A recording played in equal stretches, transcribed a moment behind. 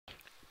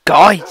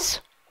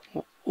Guys!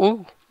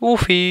 Ooh,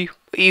 Wolfie,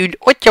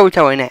 what you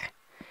doing there?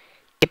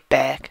 Get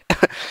back.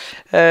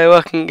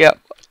 Welcome, yeah.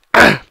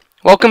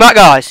 Welcome back,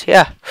 guys,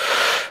 yeah.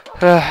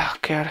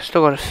 Okay, I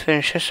still gotta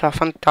finish this off,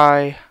 haven't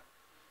I?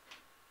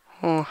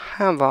 Oh,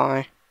 have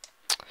I?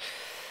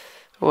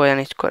 Oh, I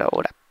need to cut out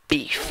all that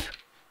beef.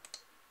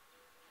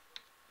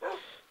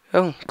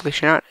 Oh,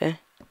 glitching out there.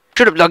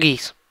 Shut up,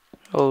 doggies!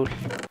 Oh,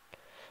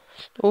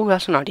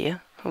 that's an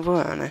idea. I've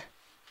got on there.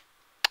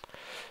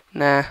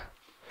 Nah.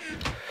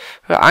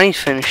 Right, I need to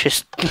finish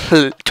this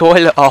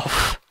toilet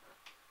off.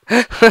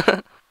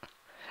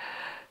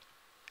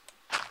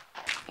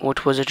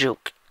 What was a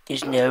joke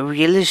is now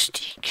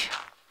realistic.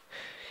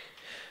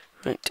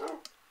 Right,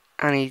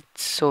 I need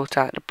to sort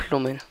out the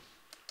plumbing.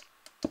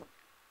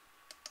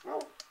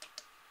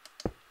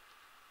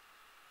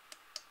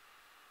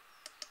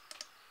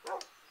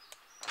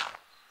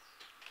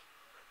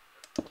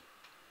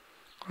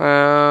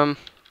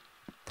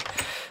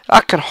 I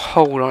can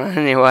hold on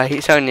anyway,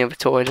 it's only a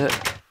toilet.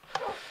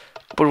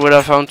 But what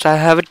I found, I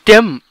have a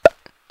dump.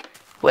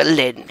 Well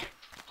then.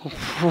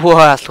 Whoa,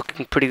 that's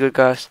looking pretty good,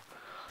 guys.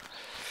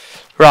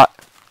 Right.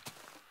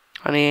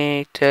 I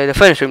need the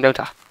furnace room, don't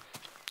I?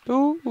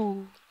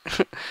 Ooh.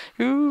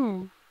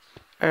 Ooh.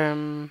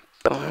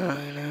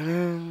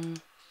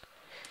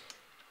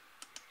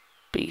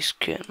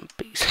 Beacon.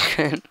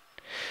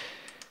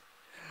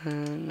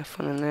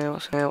 Nothing in there,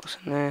 what's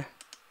in there?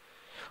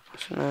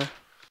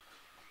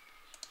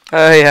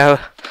 Oh yeah,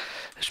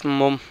 it's my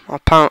mum.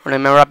 Apparently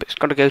my rabbit's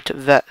got to go to the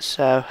vet,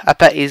 so I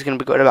bet he's going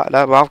to be good about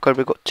that, but I've got to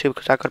be good too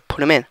because I've got to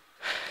put him in.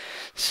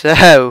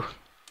 So,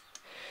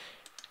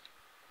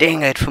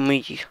 dang it for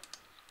me.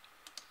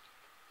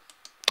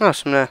 Oh,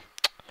 some there.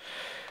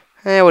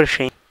 Hey, what a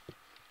shame.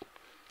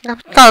 I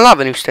kind of like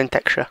the new stain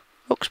texture.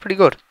 Looks pretty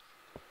good.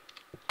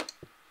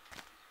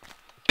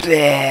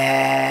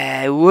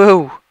 There,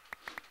 whoa.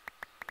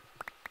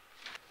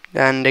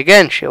 And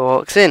again, she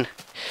walks in.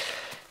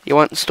 You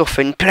want stuff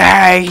in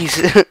praise.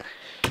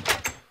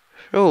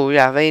 Oh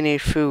yeah, they need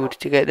food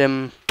to get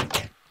them.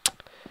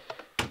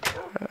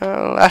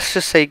 Let's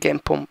just say getting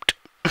pumped.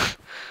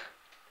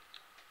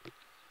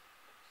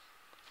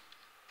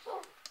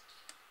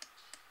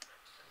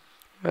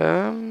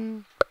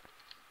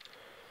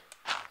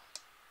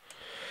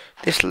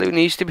 This loo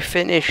needs to be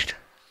finished.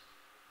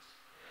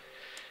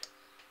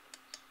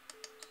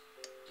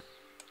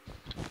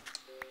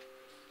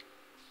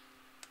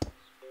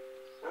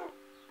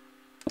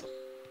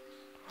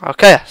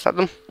 Okay, is that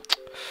them?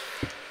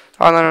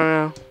 Oh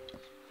no.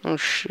 Oh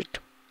shit.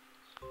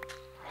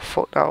 I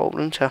fucked that up,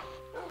 didn't I?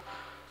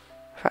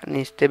 That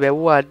needs to be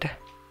wood.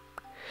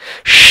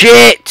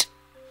 Shit!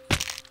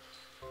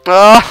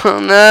 Oh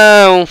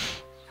no!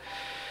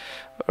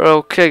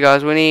 Okay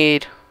guys, we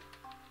need...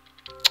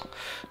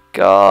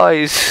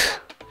 Guys!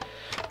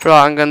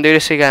 Right, I'm gonna do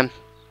this again.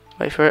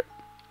 Wait for it.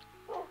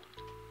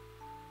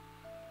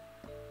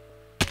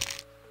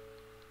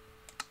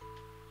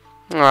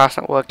 Oh, that's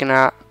not working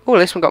out. Oh,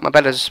 this one got my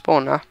bed as a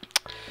spawn now.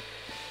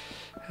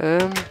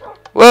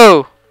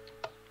 Whoa!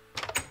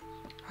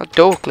 That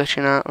door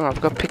glitching out. Oh,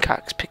 I've got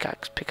pickaxe.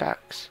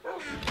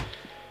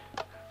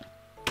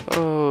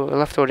 Oh, I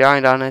left all the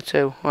iron down there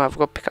too. Oh, I've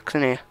got pickaxe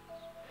in here.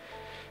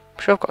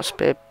 I'm sure I've got a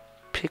spare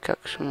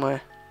pickaxe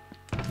somewhere.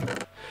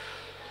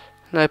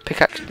 No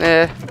pickaxe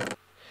there.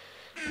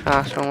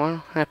 Ah, that's the wrong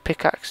one. No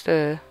pickaxe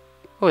there.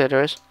 Oh yeah,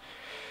 there is.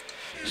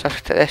 So I have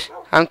to take this.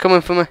 I'm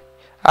coming for me.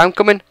 I'm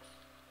coming.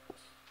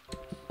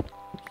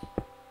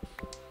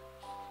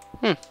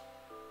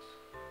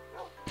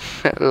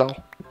 Lol.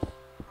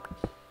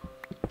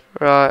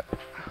 Right.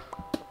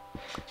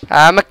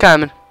 I'm a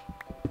coming.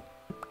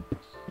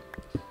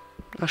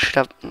 I should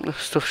have the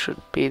stuff should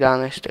be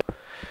down there still.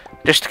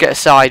 Just to get a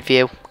side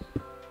view.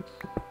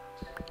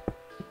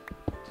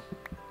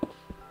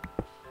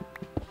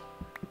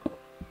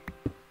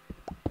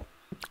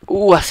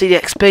 Ooh, I see the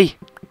XP.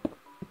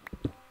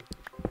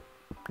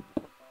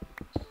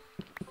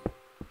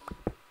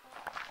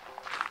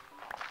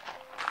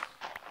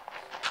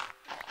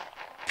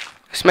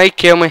 This may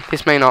kill me,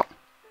 this may not.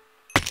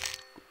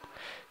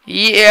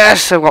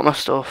 Yes, I've got my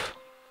stuff.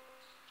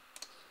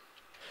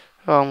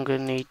 Oh, I'm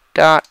gonna need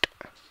that.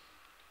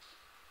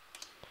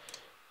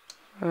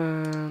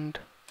 And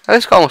I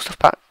just got all my stuff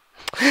back.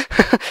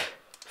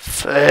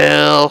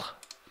 Phil.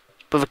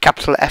 With a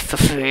capital F for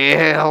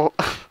Phil.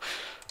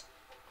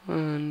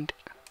 And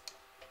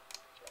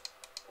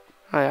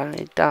oh yeah, I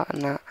need that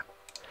and that.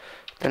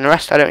 Then the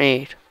rest I don't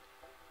need.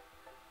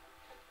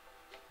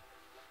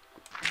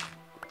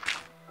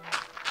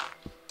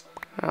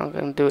 I'm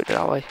gonna do it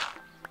that way.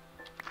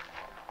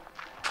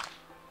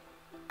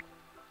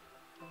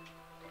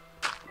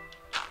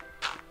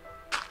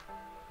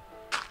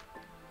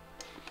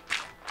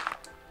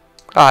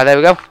 Ah, there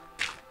we go.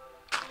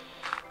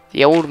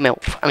 The old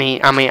MILF. I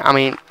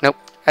mean, nope.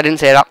 I didn't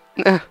say that.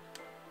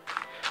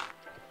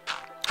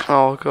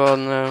 Oh god,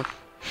 no.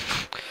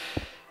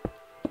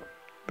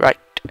 Right.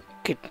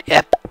 Good.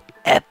 Up,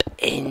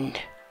 in.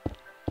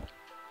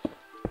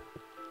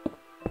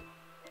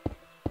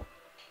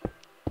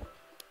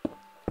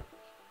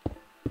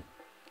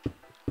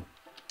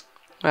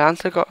 I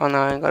answer got. Oh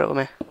no, I ain't got it with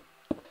me.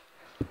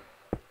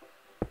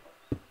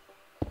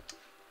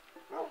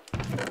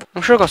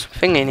 I'm sure I got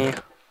something in here.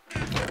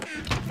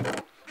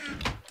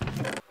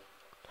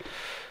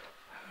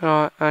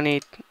 Right, I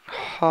need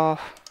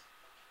half.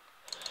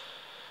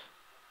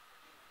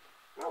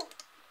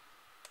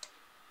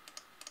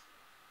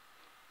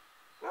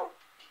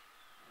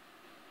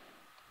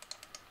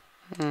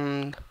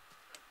 And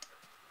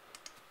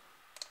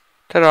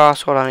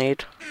that's what I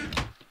need.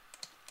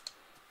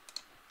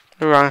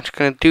 Right, I'm just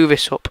gonna do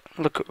this up.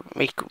 Look at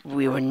me,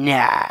 we were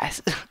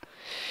nice.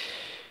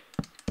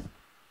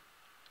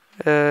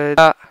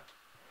 That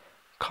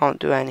can't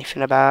do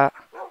anything about.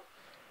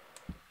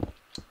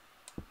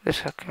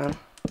 This I can.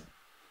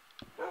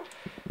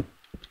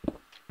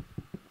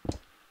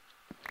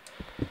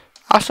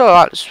 I still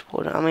like this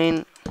wood. I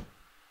mean,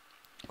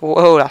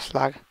 whoa, that's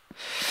lag.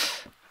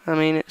 I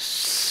mean,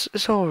 it's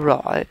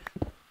alright.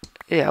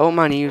 Yeah, I won't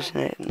mind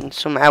using it and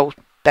something else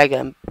bigger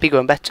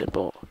and better,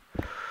 but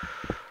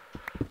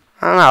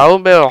I don't know, I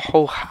won't build a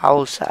whole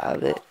house out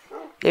of it.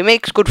 It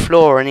makes good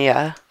flooring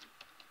here.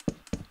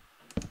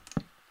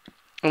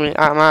 I mean,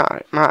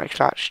 I might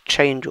actually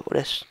change all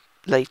this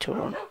later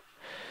on.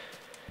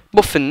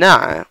 But for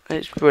now,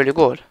 it's really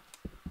good.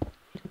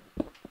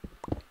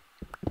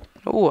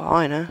 Oh,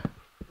 I know.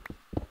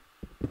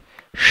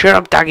 Shut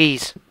up,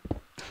 doggies.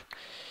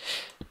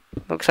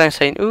 Looks like I'm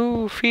saying,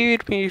 ooh,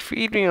 feed me,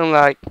 feed me. I'm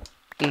like,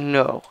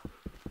 no.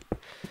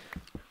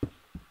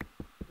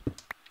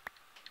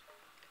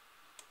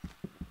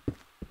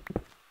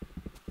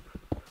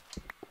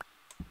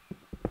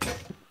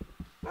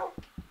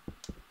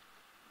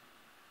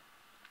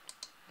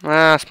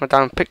 Ah, that's my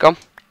damn pick on.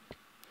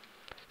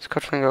 It's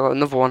good thing I got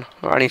another one.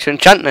 Right, I need to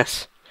enchant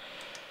this.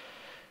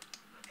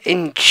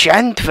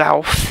 Enchant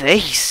thou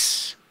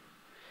face.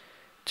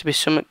 To be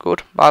something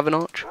good, by the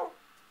notch.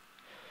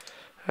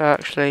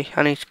 Actually,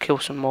 I need to kill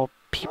some more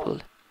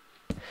people.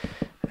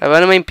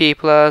 When I mean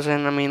people, as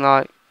in, I mean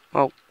like,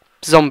 well,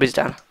 zombies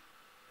down.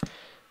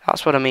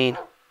 That's what I mean.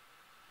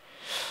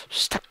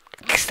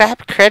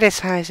 Stop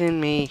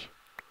criticizing me.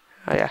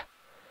 Oh yeah.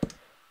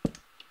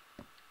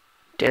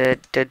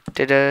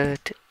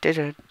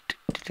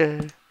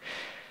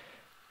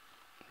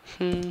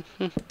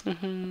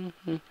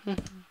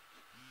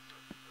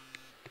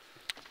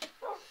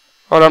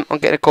 Hold on, I'm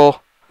getting a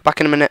call. Back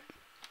in a minute.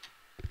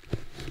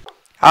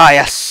 Ah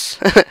yes.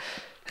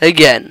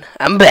 Again,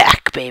 I'm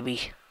back,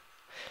 baby.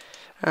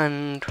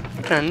 And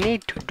what I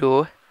need to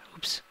do,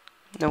 oops,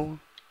 no,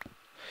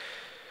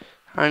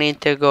 I need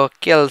to go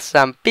kill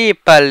some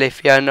people,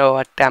 if you know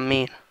what I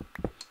mean.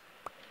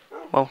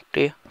 Well,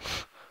 do you?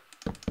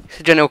 It's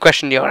a general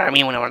question, do you know what I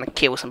mean when I want to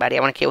kill somebody?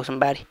 I want to kill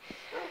somebody.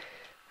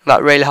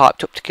 Like, really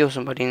hyped up to kill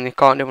somebody and they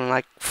can't do it, I'm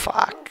like,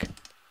 fuck.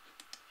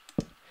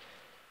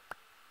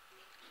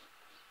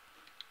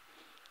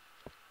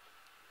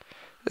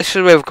 This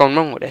is where we've gone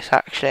wrong with this,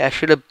 actually. I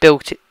should have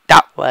built it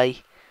that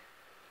way.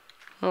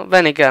 Well,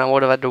 then again, I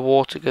would have had the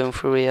water going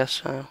through here,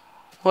 so...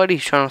 What are you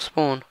trying to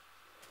spawn?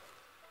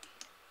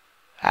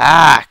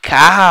 Ah,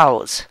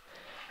 cows!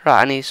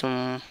 Right, I need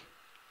some...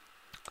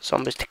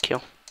 zombies to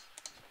kill.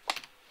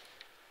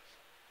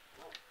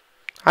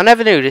 I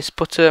never knew this,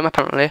 but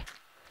apparently...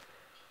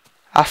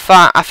 I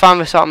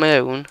found this out on my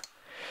own.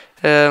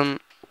 A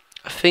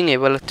thingy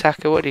will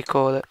attack what do you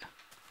call it?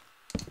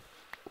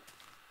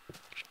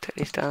 Take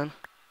this down.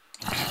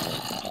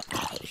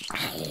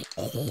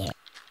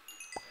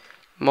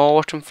 More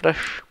rotten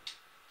flesh.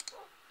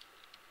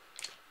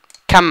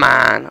 Come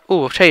on!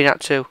 Oh, I've changed that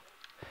too.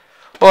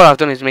 All I've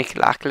done is make it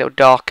like a little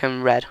dark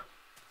and red.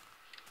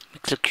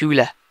 Makes it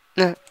cooler.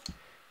 But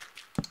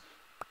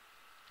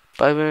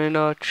very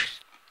notch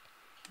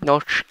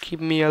keep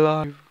me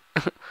alive.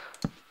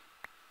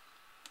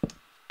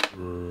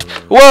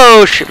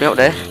 Whoa! Shit me up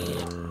there.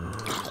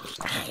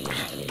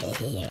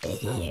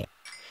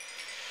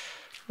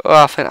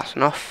 Oh, I think that's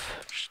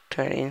enough. Just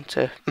turn it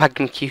into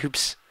magnum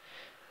cubes.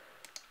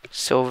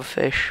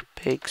 Silverfish,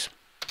 pigs.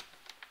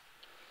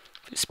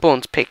 It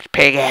spawns pigs.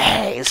 Pig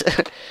haze!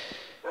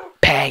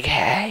 Pig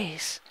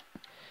haze!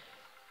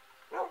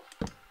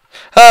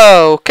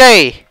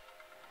 Okay!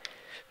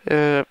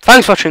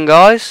 Thanks for watching,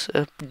 guys.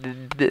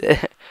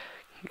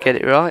 Get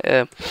it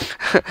right.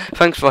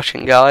 Thanks for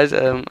watching, guys.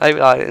 I hope you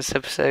liked this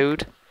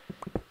episode.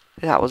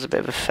 That was a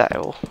bit of a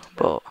fail,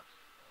 but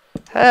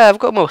I've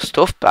got more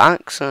stuff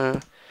back, so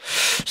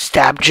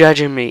stop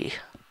judging me.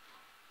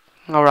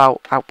 Alright,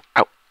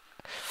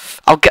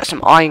 I'll get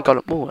some iron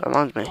golem. Oh, that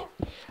reminds me.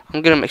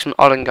 I'm gonna make some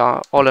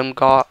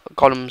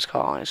golems,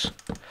 guys.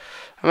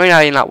 I mean,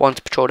 I ain't like one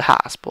to patrol the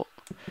house, but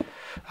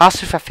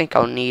that's if I think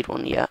I'll need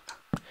one yet.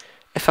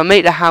 If I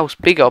make the house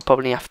bigger, I'll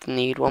probably have to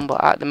need one,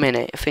 but at the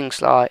minute,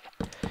 things like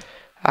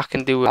I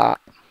can do that.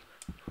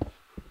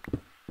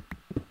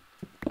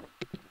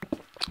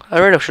 I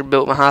really should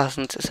build my house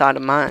into the side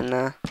of the mountain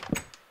there.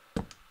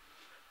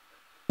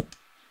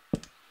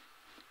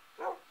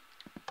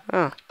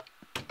 Oh.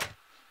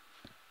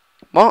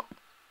 What?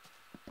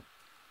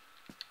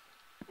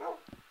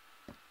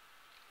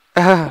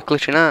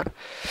 Glitching out.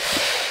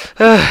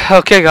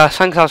 Okay guys,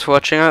 thanks guys for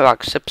watching. I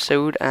like this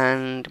episode,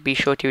 and be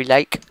sure to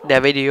like the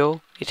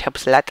video, it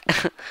helps a lot.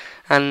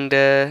 And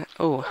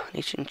oh, I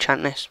need to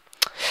enchant this.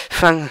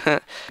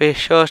 Be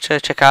sure to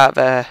check out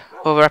the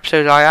other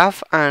episodes I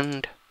have,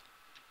 and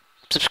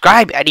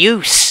subscribe.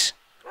 Adios.